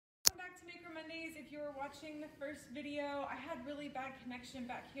Apologies if you were watching the first video. I had really bad connection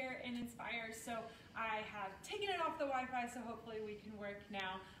back here in Inspire, so I have taken it off the Wi-Fi, so hopefully we can work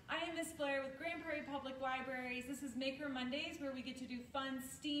now. I am Miss Blair with Grand Prairie Public Libraries. This is Maker Mondays, where we get to do fun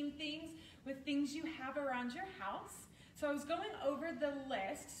STEAM things with things you have around your house. So I was going over the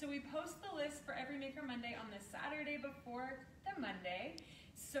list. So we post the list for every Maker Monday on the Saturday before the Monday.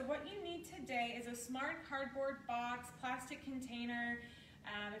 So what you need today is a smart cardboard box, plastic container.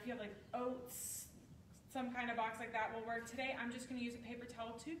 If you have like oats, some kind of box like that will work. Today I'm just going to use a paper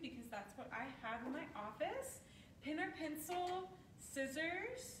towel tube because that's what I have in my office. Pen or pencil,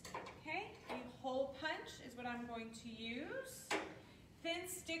 scissors, okay? A hole punch is what I'm going to use. Thin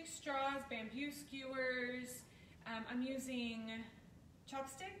stick straws, bamboo skewers. I'm using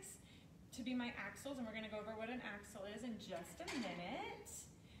chopsticks to be my axles, and we're going to go over what an axle is in just a minute.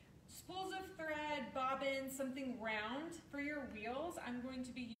 Spools of thread, bobbins, something round for your wheels. I'm going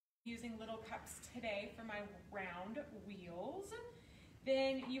to be using little cups today for my round wheels.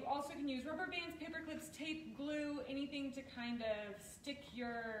 Then you also can use rubber bands, paper clips, tape, glue, anything to kind of stick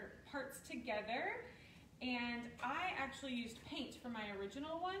your parts together. And I actually used paint for my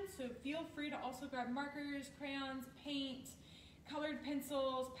original one, so feel free to also grab markers, crayons, paint, colored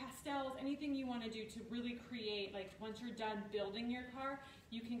pencils, pastels, anything you want to do to really create, like once you're done building your car,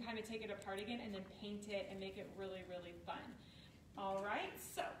 you can kind of take it apart again and then paint it and make it really, really fun. All right,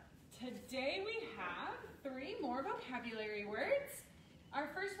 so today we have 3 more vocabulary words. Our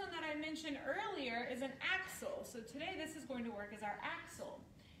first one that I mentioned earlier is an axle. So today this is going to work as our axle.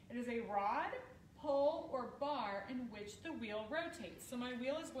 It is a rod, pole, or bar in which the wheel rotates. So my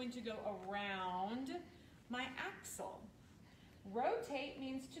wheel is going to go around my axle. Rotate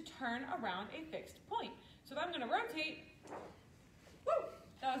means to turn around a fixed point. So if I'm going to rotate, woo,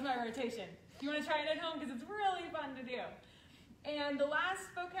 that was my rotation. You want to try it at home because it's really fun to do. And the last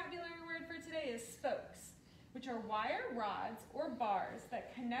vocabulary word for today is spokes, which are wire rods or bars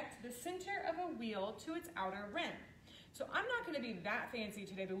that connect the center of a wheel to its outer rim. So I'm not going to be that fancy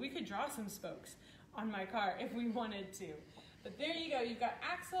today, but we could draw some spokes on my car if we wanted to. But there you go. You've got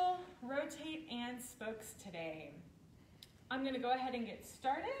axle, rotate, and spokes today. I'm going to go ahead and get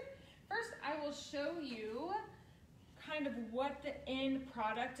started. First, I will show you kind of what the end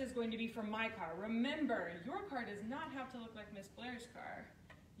product is going to be for my car. Remember, your car does not have to look like Miss Blair's car.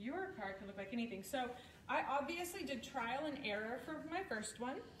 Your car can look like anything. So I obviously did trial and error for my first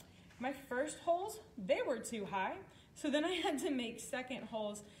one. My first holes, they were too high. So then I had to make second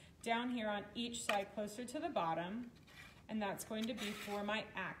holes down here on each side closer to the bottom. And that's going to be for my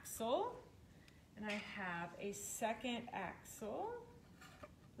axle. And I have a second axle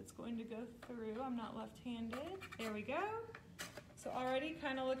that's going to go through. I'm not left-handed. There we go. So already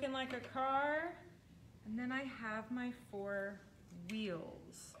kind of looking like a car. And then I have my 4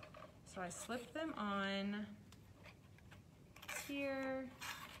 wheels. So I slip them on here,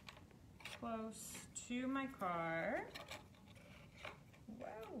 close to my car. Wow.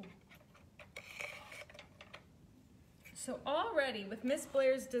 So already with Miss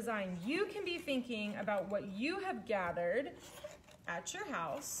Blair's design, you can be thinking about what you have gathered at your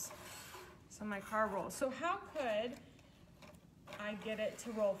house. So my car rolls. So how could I get it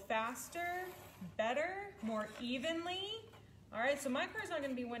to roll faster, better, more evenly? All right, so my car's not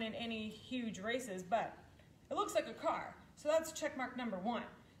going to be winning any huge races, but it looks like a car. So that's check mark number 1.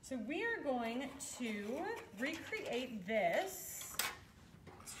 So we are going to recreate this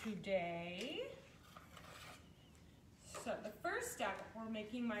today. So the first step, we're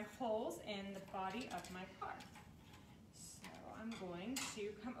making my holes in the body of my car. So I'm going to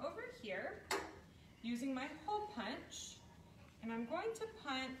come over here using my hole punch, and I'm going to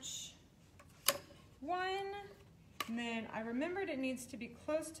punch 1, and then I remembered it needs to be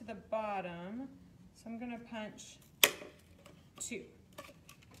close to the bottom, so I'm going to punch 2.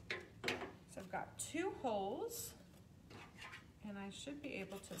 So I've got 2 holes, and I should be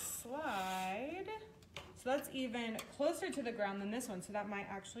able to slide. So that's even closer to the ground than this one, so that might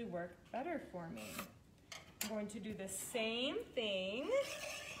actually work better for me. I'm going to do the same thing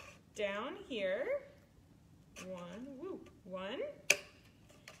down here. 1,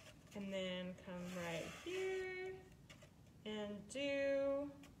 and then come right here and do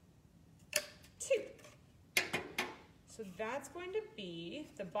 2. So that's going to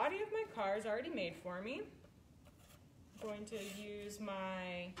be, the body of my car is already made for me. I'm going to use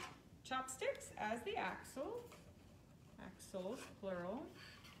my chopsticks as the axle, axles, plural.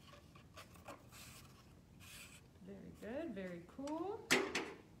 Very good, very cool.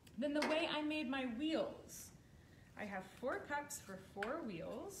 Then the way I made my wheels. I have 4 cups for 4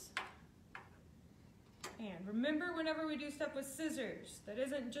 wheels. And remember, whenever we do stuff with scissors that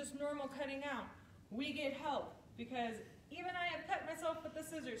isn't just normal cutting out, we get help because even I have cut myself with the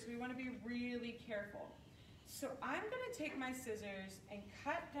scissors, so we want to be really careful. So I'm going to take my scissors and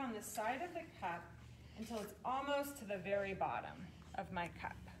cut down the side of the cup until it's almost to the very bottom of my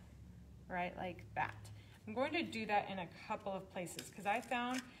cup, right, like that. I'm going to do that in a couple of places because I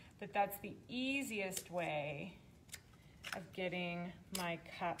found that that's the easiest way of getting my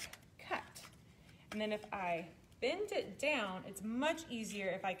cup cut. And then if I bend it down, it's much easier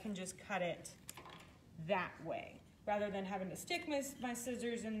if I can just cut it that way, rather than having to stick my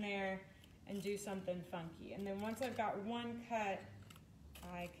scissors in there and do something funky. And then once I've got one cut,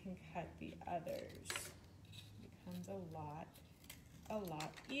 I can cut the others. It becomes a lot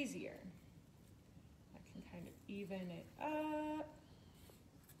easier. I can kind of even it up.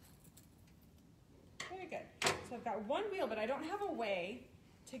 Very good. So I've got one wheel, but I don't have a way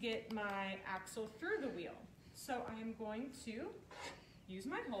to get my axle through the wheel. So I'm going to use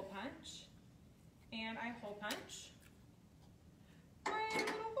my hole punch, and I hole punch my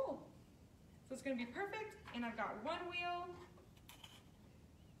little hole. So it's going to be perfect, and I've got one wheel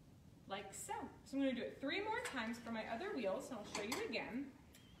like so. So I'm going to do it 3 more times for my other wheels, and I'll show you again.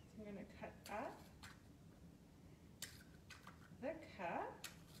 So I'm going to cut up the cup,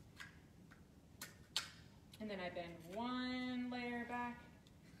 and then I bend one layer back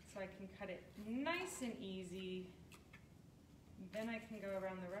so I can cut it nice and easy. Then I can go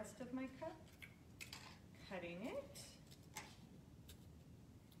around the rest of my cup, cutting it.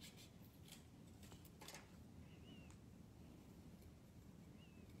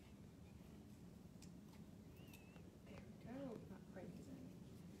 There we go, not quite easy.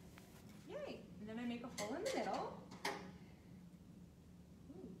 Yay, and then I make a hole in the middle.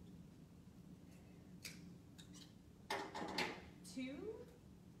 Two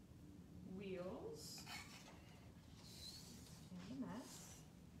wheels in the mess.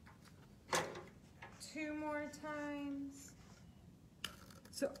 2 more times.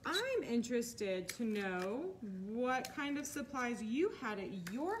 So I'm interested to know what kind of supplies you had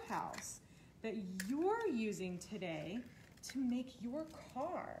at your house that you're using today to make your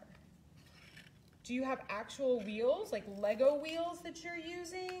car. Do you have actual wheels, like Lego wheels that you're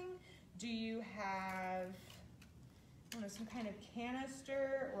using? Do you have, I don't know, some kind of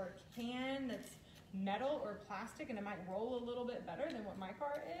canister or can that's metal or plastic and it might roll a little bit better than what my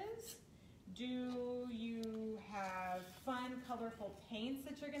car is? Do you have fun, colorful paints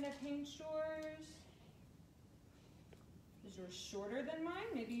that you're gonna paint yours? Is yours shorter than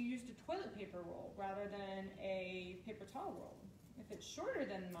mine? Maybe you used a toilet paper roll rather than a paper towel roll. If it's shorter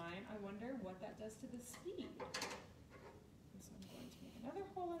than mine, I wonder what that does to the speed. So I'm going to make another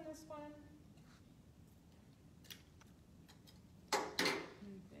hole in this one.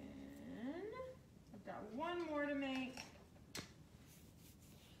 And then I've got one more to make.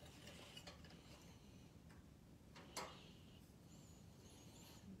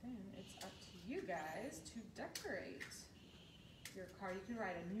 And then it's up to you guys to decorate your car. You can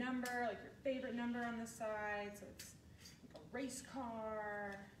write a number, like your favorite number on the side, so it's like a race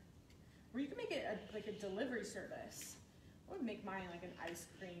car. Or you can make it like a delivery service. I would make mine like an ice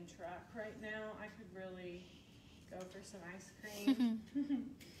cream truck right now. I could really go for some ice cream. Yeah,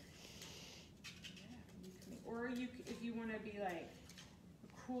 you can make, or if you want to be like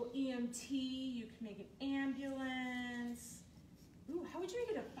a cool EMT, you can make an ambulance. Ooh, how would you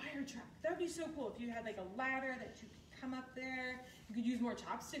make it a fire truck? That would be so cool if you had like a ladder that you could come up there. You could use more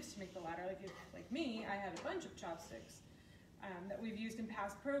chopsticks to make the ladder. Like me, I have a bunch of chopsticks that we've used in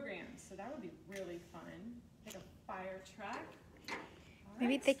past programs. So that would be really fun. Like a fire truck.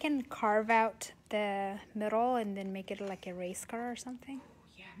 Maybe they can carve out the middle and then make it like a race car or something.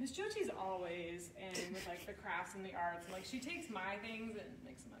 Yeah, Miss Jochi's always in with like the crafts and the arts. Like she takes my things and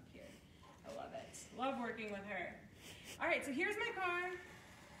makes them up here. I love it. Love working with her. All right, so here's my car.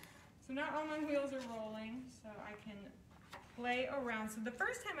 So now all my wheels are rolling, so I can play around. So the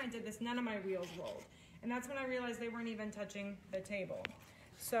first time I did this, none of my wheels rolled. And that's when I realized they weren't even touching the table.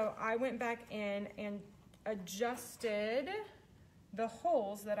 So I went back in and adjusted the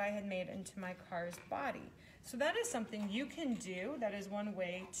holes that I had made into my car's body. So that is something you can do. That is one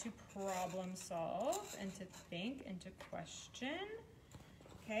way to problem solve and to think and to question.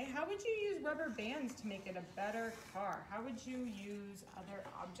 Okay, how would you use rubber bands to make it a better car? How would you use other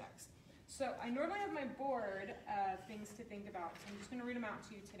objects? So I normally have my board of things to think about, so I'm just gonna read them out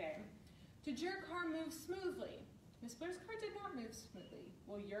to you today. Did your car move smoothly? Miss Blair's car did not move smoothly.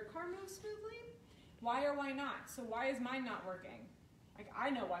 Will your car move smoothly? Why or why not? So why is mine not working? Like, I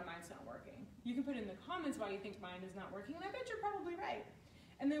know why mine's not working. You can put in the comments why you think mine is not working, and I bet you're probably right.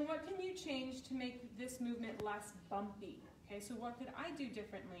 And then what can you change to make this movement less bumpy? Okay, so what could I do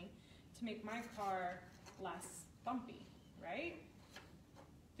differently to make my car less bumpy, right?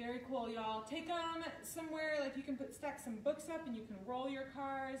 Very cool, y'all. Take them somewhere, like you can stack some books up and you can roll your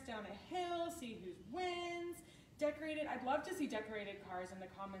cars down a hill, see who wins. Decorated, I'd love to see decorated cars in the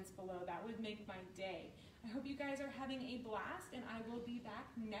comments below. That would make my day. I hope you guys are having a blast, and I will be back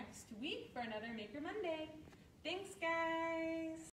next week for another Maker Monday. Thanks, guys.